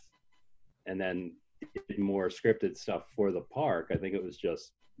stuff and then did more scripted stuff for the park. I think it was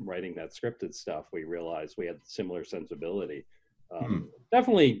just writing that scripted stuff. We realized we had similar sensibility.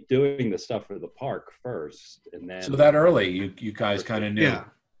 Definitely doing the stuff for the park first, and then. So that early, you guys kind of knew.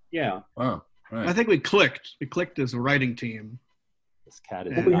 Yeah. Wow. Right. I think we clicked. We clicked as a writing team. This cat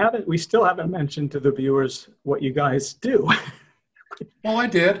is. We still haven't mentioned to the viewers what you guys do. Well, I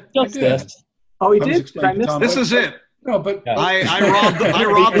did. Oh, he did. Did I miss this? Is it? No, but I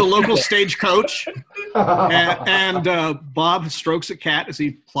robbed the local stagecoach, and Bob strokes a cat as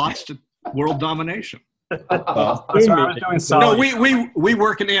he plots to world domination. No, we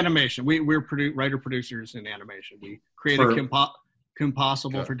work in animation. We're writer producers in animation. We created Kim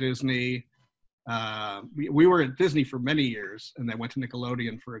Possible for Disney. We were at Disney for many years, and then went to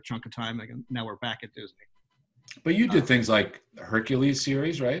Nickelodeon for a chunk of time. And now we're back at Disney. But you did things like the Hercules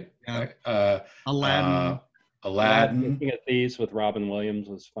series, right? Aladdin. Looking at Thieves with Robin Williams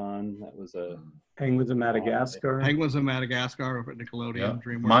was fun. That was a Penguins of Madagascar. Penguins of Madagascar over at Nickelodeon.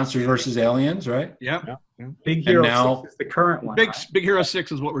 DreamWorks. Monsters vs. Aliens, right? Yeah. Big Hero 6 is the current one. Big Hero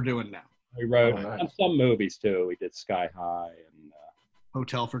 6 is what we're doing now. We wrote on some movies too. We did Sky High and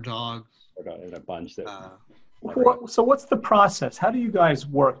Hotel for Dogs, and a bunch that. So what's the process? How do you guys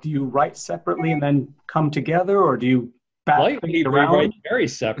work? Do you write separately and then come together, or do you we write very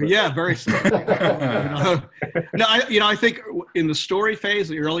separately? Yeah, very separately. I think in the story phase,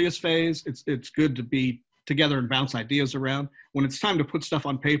 the earliest phase, it's good to be together and bounce ideas around. When it's time to put stuff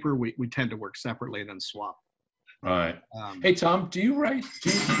on paper, we tend to work separately and then swap. Right. Hey, Tom, do you write?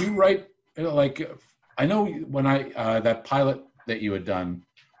 Do you write like? I know when that pilot that you had done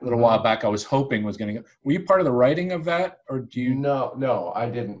a little while back, I was hoping was going to go. Were you part of the writing of that, or do you? No, I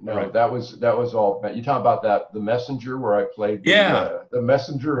didn't. No, right. that was all. You talking about that? The Messenger, where I played the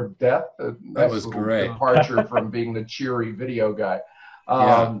Messenger of Death. That was great. Departure from being the cheery video guy.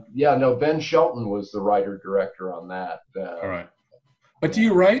 Ben Shelton was the writer director on that. All right. But do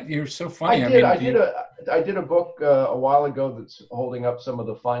you write? You're so funny. I did a book a while ago that's holding up some of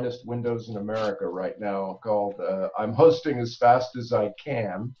the finest windows in America right now, called "I'm Hosting as Fast as I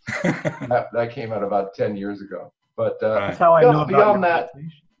Can." that came out about 10 years ago. But that's how I know beyond that.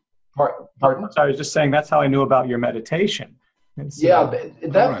 Pardon? I was just saying that's how I knew about your meditation.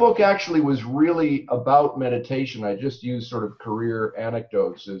 That book actually was really about meditation. I just used sort of career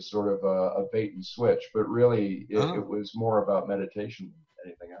anecdotes as sort of a bait and switch, but really it was more about meditation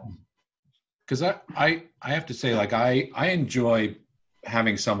than anything else. Because I have to say, like, I enjoy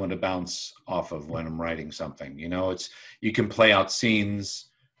having someone to bounce off of when I'm writing something. You can play out scenes.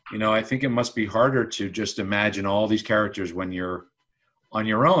 I think it must be harder to just imagine all these characters when you're on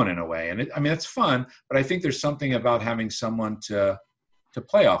your own in a way. And it's fun, but I think there's something about having someone to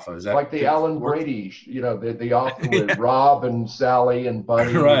play off of. Is that like the Alan Brady, the author with Rob and Sally and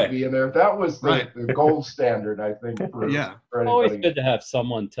Bunny would be in there. That was the gold standard, I think. For anybody. Always good to have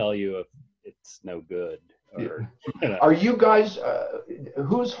someone tell you if it's no good. Are you guys,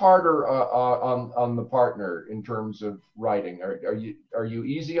 who's harder on the partner in terms of writing? Are you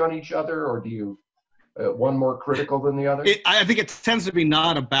easy on each other, or do you one more critical than the other? I think it tends to be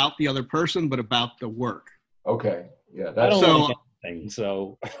not about the other person, but about the work. Okay. Yeah. That's so.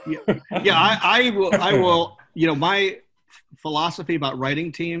 So. I will. My philosophy about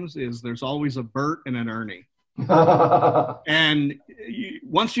writing teams is there's always a Bert and an Ernie. And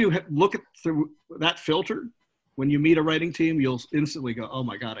once you look through that filter, when you meet a writing team, you'll instantly go, "Oh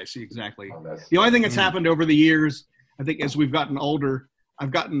my God, I see exactly." The only thing that's happened over the years, I think, as we've gotten older,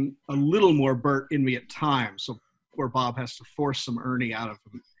 I've gotten a little more Bert in me at times, so where Bob has to force some Ernie out of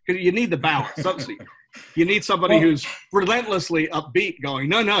him. Because you need the balance. You need somebody who's relentlessly upbeat, going,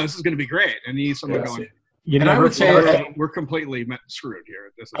 "No, this is going to be great," and you need someone going. I would say we're completely screwed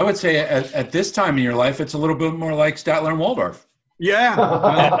here. I would say at this time in your life, it's a little bit more like Statler and Waldorf. Yeah.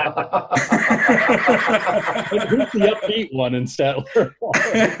 Who's the upbeat one in Statler?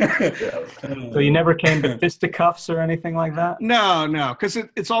 So you never came to fisticuffs or anything like that? No, because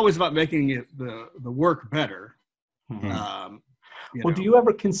it's always about making the work better. Mm-hmm. Do you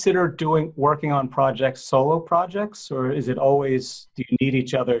ever consider working on solo projects, or is it always, do you need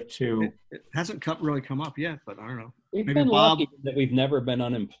each other to? It hasn't really come up yet, but I don't know. We've been lucky that we've never been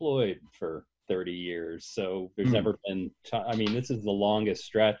unemployed for 30 years. So there's never been, this is the longest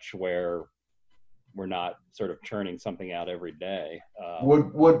stretch where we're not sort of churning something out every day.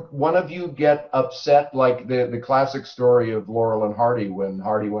 Would one of you get upset, like the classic story of Laurel and Hardy, when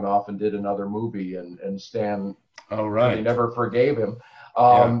Hardy went off and did another movie and Stan he never forgave him?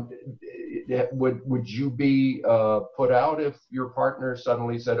 Would you be put out if your partner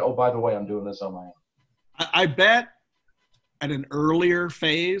suddenly said, "Oh, by the way, I'm doing this on my own"? I bet at an earlier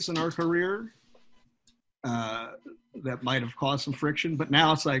phase in our career, that might have caused some friction, but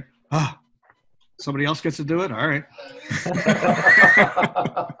now it's like, somebody else gets to do it? All right.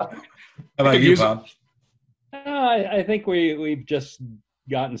 How about you, Bob? I think we've just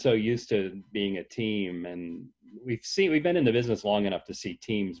gotten so used to being a team, and we've been in the business long enough to see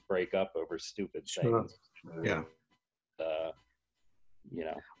teams break up over stupid things. Yeah.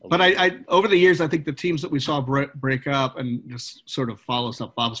 But I over the years, I think the teams that we saw break up, and just sort of follows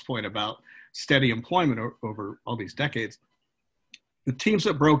up Bob's point about steady employment over all these decades, the teams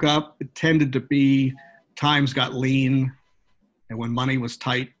that broke up, it tended to be times got lean, and when money was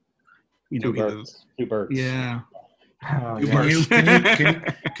tight, two birds. Yeah.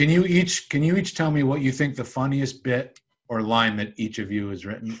 Can you each tell me what you think the funniest bit or line that each of you has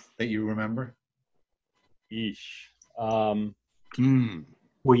written that you remember? Yeesh.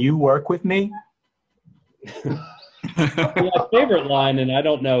 Will you work with me? My favorite line, and I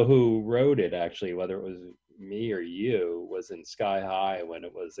don't know who wrote it actually, whether it was me or you, was in Sky High when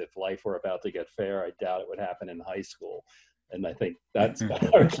it was, "If life were about to get fair, I doubt it would happen in high school." And I think that's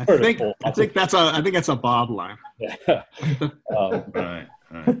I think that's a Bob line. Yeah. Right.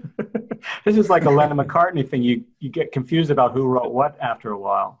 This is like a Lennon McCartney thing. You get confused about who wrote what after a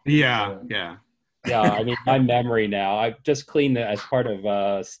while. Yeah. I mean, my memory now. I just cleaned as part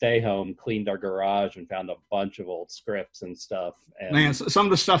of Stay Home, cleaned our garage and found a bunch of old scripts and stuff. And Man, some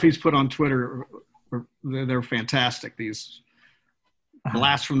of the stuff he's put on Twitter, they're fantastic. These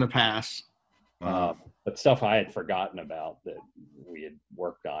blasts from the past. But stuff I had forgotten about that we had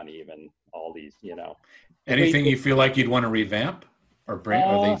worked on, even all these, Anything you feel like you'd want to revamp or bring,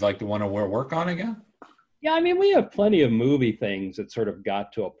 or they'd like to want to work on again? Yeah, I mean, we have plenty of movie things that sort of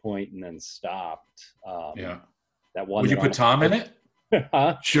got to a point and then stopped. That one. Would you put Tom in it?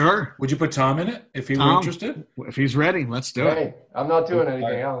 Huh? Sure. Would you put Tom in it if he were interested? If he's ready, let's do it. I'm not doing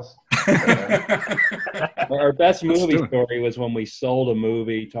anything else. Our best movie story was when we sold a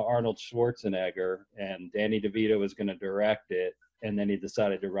movie to Arnold Schwarzenegger, and Danny DeVito was going to direct it, and then he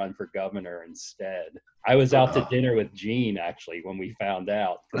decided to run for governor instead. I was out to dinner with Gene, actually, when we found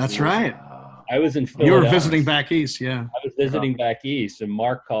out. That's right. I was in Philadelphia. You were visiting back east, yeah. I was visiting back east, and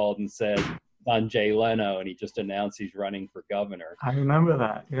Mark called and said, on Jay Leno, and he just announced he's running for governor. I remember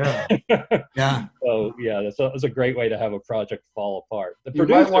that. Yeah. Yeah. So that was a great way to have a project fall apart. You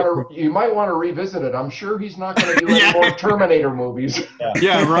might want to revisit it. I'm sure he's not going to do any more Terminator movies.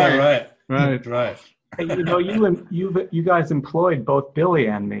 Yeah. Right. Hey, you guys employed both Billy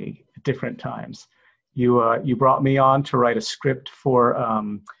and me at different times. You brought me on to write a script for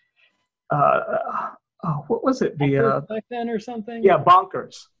what was it? Back then or something? Yeah,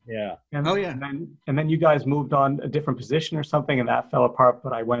 Bonkers. Yeah. And then you guys moved on a different position or something, and that fell apart.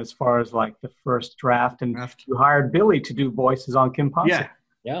 But I went as far as like the first draft, and you hired Billy to do voices on Kim Possible.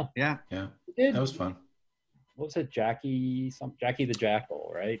 Yeah. That was fun. What was it? Jackie the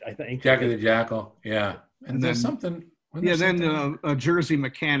Jackal, right? I think Jackie the Jackal. Yeah. And there's something. Then a Jersey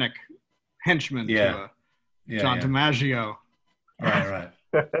mechanic henchman to John DiMaggio. Right.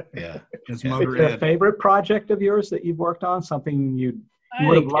 Yeah. His mother Ed. A favorite project of yours that you've worked on? Something you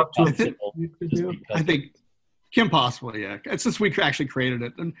would have loved to do? I think Kim Possible, yeah. Since we actually created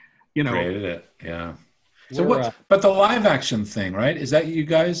it. And, created it, yeah. So but the live action thing, right? Is that you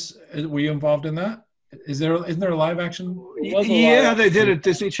guys, were you involved in that? Isn't there a live action? Yeah, they did a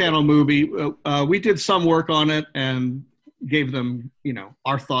Disney Channel movie. We did some work on it and gave them,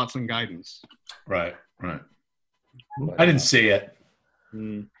 our thoughts and guidance. Right. I didn't see it.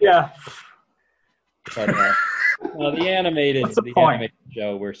 Yeah. But the animated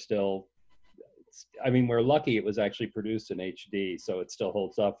show, we're still. I mean, we're lucky it was actually produced in HD, so it still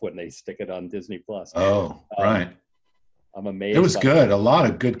holds up when they stick it on Disney Plus. Oh, right. I'm amazed. It was good. A lot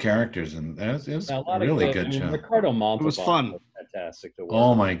of good characters, and it was a really good show. Ricardo Montalban. It was fun. Was fantastic to work.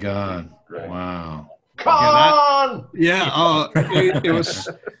 Oh my God! Wow. Come on! It was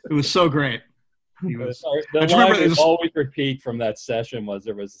so great. The line we always repeat from that session was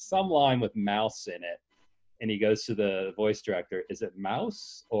there was some line with mouse in it, and he goes to the voice director, is it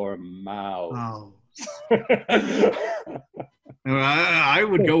mouse or mouse? I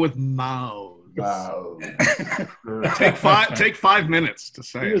would go with mouse. Take 5 minutes to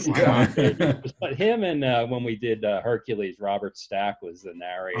say it. But him and when we did Hercules, Robert Stack was the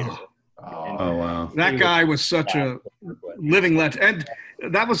narrator. Oh wow! That guy was such a living legend,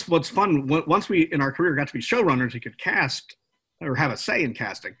 and that was what's fun. Once we in our career got to be showrunners, we could cast or have a say in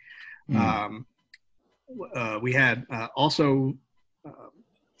casting. We had also,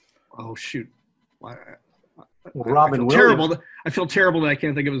 Robin Williams. Terrible. I feel terrible that I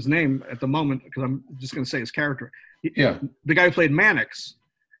can't think of his name at the moment because I'm just going to say his character. Yeah, the guy who played Mannix.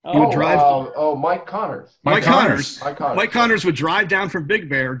 He would drive. Mike Connors. Mike Connors would drive down from Big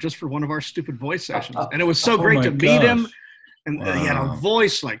Bear just for one of our stupid voice sessions, and it was so great to meet him. And he had a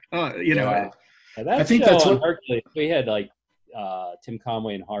voice like, I think that's what Hercules. We had like Tim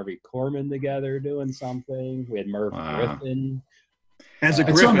Conway and Harvey Korman together doing something. We had Merv Griffin. It's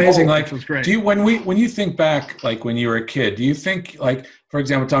amazing. Like, was great. When you think back, like when you were a kid, do you think, like, for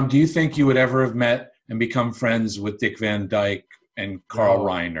example, Tom, do you think you would ever have met and become friends with Dick Van Dyke and Carl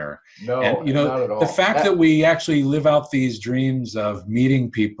Reiner? No, and not at all. The fact that we actually live out these dreams of meeting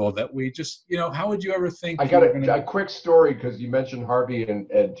people that we just, how would you ever think? I got a quick story because you mentioned Harvey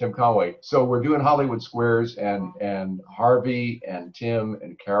and Tim Conway. So we're doing Hollywood Squares, and Harvey and Tim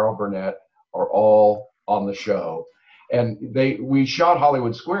and Carol Burnett are all on the show. And we shot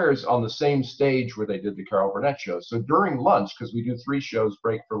Hollywood Squares on the same stage where they did the Carol Burnett show. So during lunch, because we do 3 shows,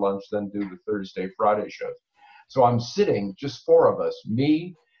 break for lunch, then do the Thursday, Friday shows. So I'm sitting, just 4 of us,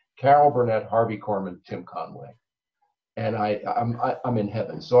 me, Carol Burnett, Harvey Korman, Tim Conway. and I'm in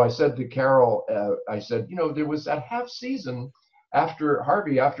heaven. So I said to Carol, I said, there was that half season after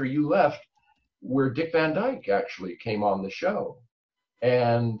Harvey, after you left, where Dick Van Dyke actually came on the show,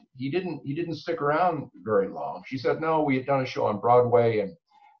 and he didn't stick around very long. She said, no, we had done a show on Broadway, and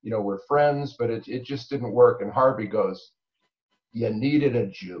we're friends, but it just didn't work. And Harvey goes, you needed a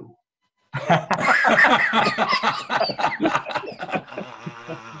Jew.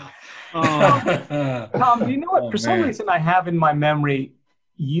 Tom, you know what? For some reason, I have in my memory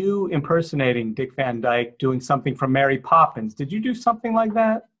you impersonating Dick Van Dyke doing something from Mary Poppins. Did you do something like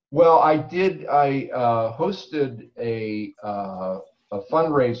that? Well, I did. I hosted a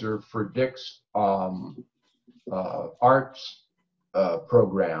fundraiser for Dick's arts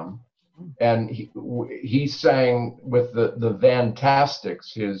program, and he sang with the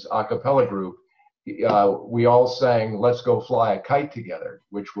Fantastics, his a cappella group. We all sang "Let's Go Fly a Kite" together,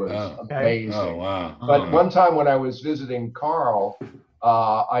 which was amazing. Oh, wow. But one time when I was visiting Carl,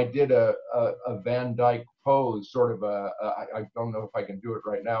 I did a Van Dyke pose, sort of I don't know if I can do it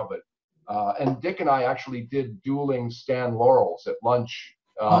right now, but and Dick and I actually did dueling Stan Laurels at lunch,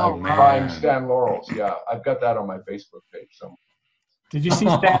 crying Stan Laurels. Yeah, I've got that on my Facebook page somewhere. Did you see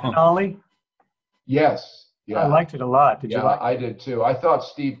Stan and Ollie? Yes. Yeah. I liked it a lot. Did you like it? I did too. I thought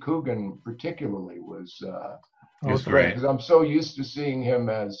Steve Coogan particularly was great, because I'm so used to seeing him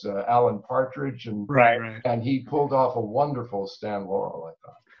as Alan Partridge, and and he pulled off a wonderful Stan Laurel, I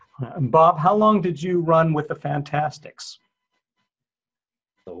thought. And Bob, how long did you run with the Fantastics?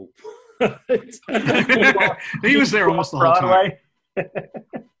 Oh. He was there almost the whole time.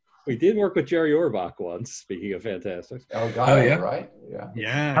 We did work with Jerry Orbach once, speaking of Fantastics. Yeah, right?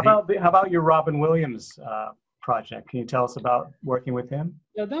 Yeah. How about your Robin Williams project? Can you tell us about working with him?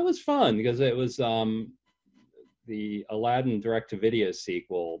 Yeah, that was fun because it was the Aladdin direct-to-video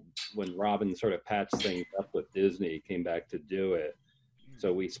sequel. When Robin sort of patched things up with Disney, came back to do it.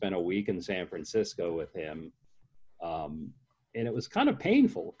 So we spent a week in San Francisco with him. And it was kind of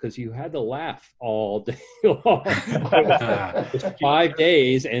painful because you had to laugh all day long. It was 5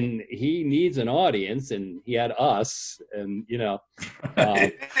 days, and he needs an audience, and he had us, and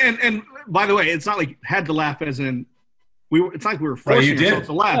and by the way, it's not like had to laugh as in it's like we were forcing ourselves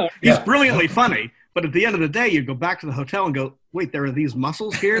to laugh. Oh, He's brilliantly funny, but at the end of the day, you go back to the hotel and go, wait, there are these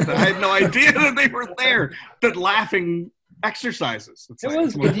muscles here that I had no idea that they were there. That laughing exercises. It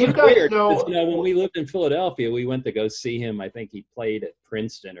was weird. When we lived in Philadelphia, we went to go see him. I think he played at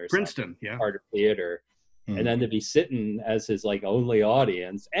Princeton or something, Carter Theater. And then to be sitting as his only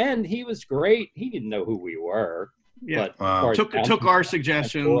audience, and he was great. He didn't know who we were. Yeah, but took our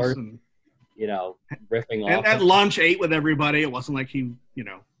suggestions and riffing off. And at lunch, ate with everybody. It wasn't like he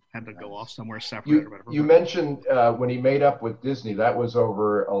had to go off somewhere separate or whatever. You mentioned when he made up with Disney, that was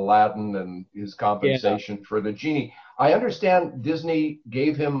over Aladdin and his compensation for the genie. I understand Disney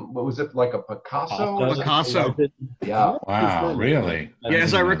gave him, what was it, like a Picasso? Picasso. Yeah. Wow, really? Yeah,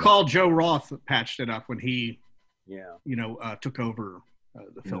 as I recall, Joe Roth patched it up when he, took over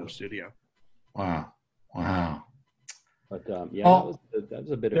the film studio. Wow. But that was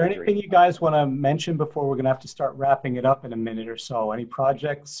a bit. Is there anything you guys want to mention before we're going to have to start wrapping it up in a minute or so? Any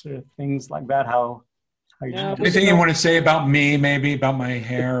projects or things like that? Anything you want to say about me, maybe about my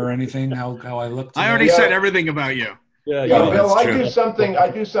hair or anything? How I look? I already said everything about you. Yeah, Bill, I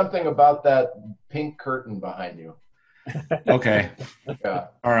do something about that pink curtain behind you. Okay. Yeah.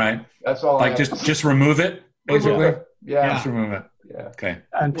 All right. That's all. Just remove it, basically. Remove it. Yeah. Just remove it. Yeah. Okay.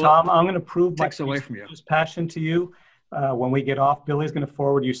 And Tom, I'm going to prove my away from you. passion to you. When we get off, Billy's going to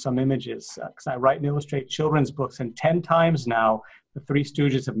forward you some images because I write and illustrate children's books, and 10 times now the Three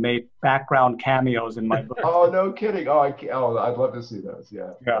Stooges have made background cameos in my book. Oh, no kidding! I'd love to see those. Yeah.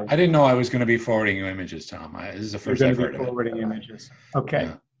 I didn't know I was going to be forwarding you images, Tom. This is the first I've heard of it. Forwarding images. Okay.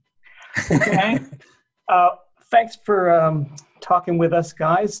 Yeah. Okay. Thanks for talking with us,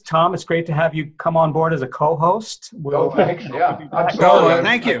 guys. Tom, it's great to have you come on board as a co-host. Thanks. Yeah.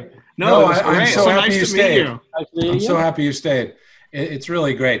 Thank you. No, I'm so happy you stayed. I'm so you. Happy you stayed. It's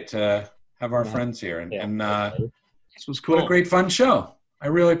really great to have our friends here, and this was cool. What a great fun show. I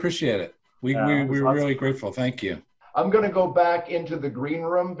really appreciate it. We're really grateful. Thank you. I'm going to go back into the green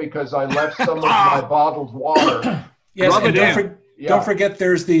room because I left some of my bottled water. Yes, and don't forget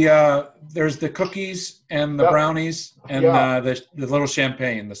there's the cookies and the brownies and the little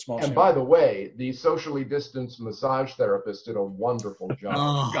champagne, the small champagne. And by the way, the socially distanced massage therapist did a wonderful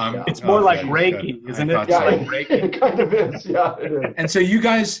job. It's more like Reiki, isn't it? Yeah, it kind of is. Yeah, it is. And so you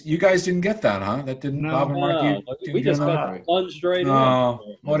guys didn't get that, huh? That didn't, Bob and Mark? We just got plunged right in.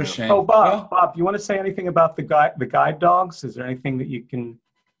 Oh, what a shame. Oh, Bob, do you want to say anything about the guide dogs? Is there anything that you can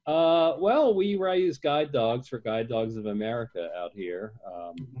Well, we raise guide dogs for Guide Dogs of America out here.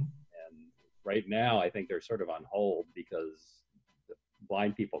 And right now, I think they're sort of on hold because the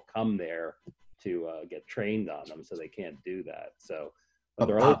blind people come there to get trained on them, so they can't do that. So, but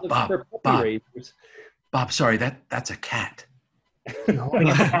they're always looking for puppy raisers. Bob, sorry, that's a cat. You're holding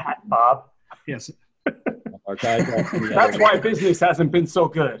a cat, Bob. Yes. That's why business hasn't been so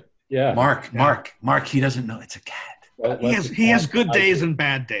good. Yeah. Mark, he doesn't know it's a cat. He has good days and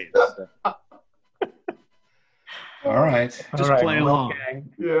bad days. All right. Just play along.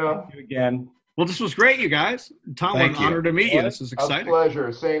 Yeah. Thank you again. Well, this was great, you guys. Tom, what an honor to meet you. This is exciting. A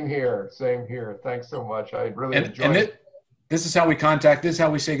pleasure. Same here. Thanks so much. I really enjoyed it. This is how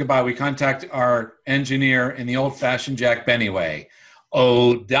we say goodbye. We contact our engineer in the old-fashioned Jack Benny way.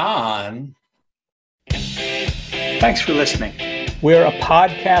 Oh, Don. Thanks for listening. We're a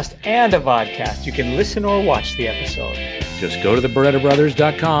podcast and a vodcast. You can listen or watch the episode. Just go to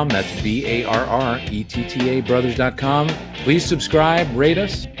thebarrettabrothers.com. That's BARRETTA brothers.com. Please subscribe, rate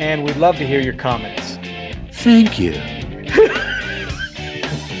us. And we'd love to hear your comments. Thank you.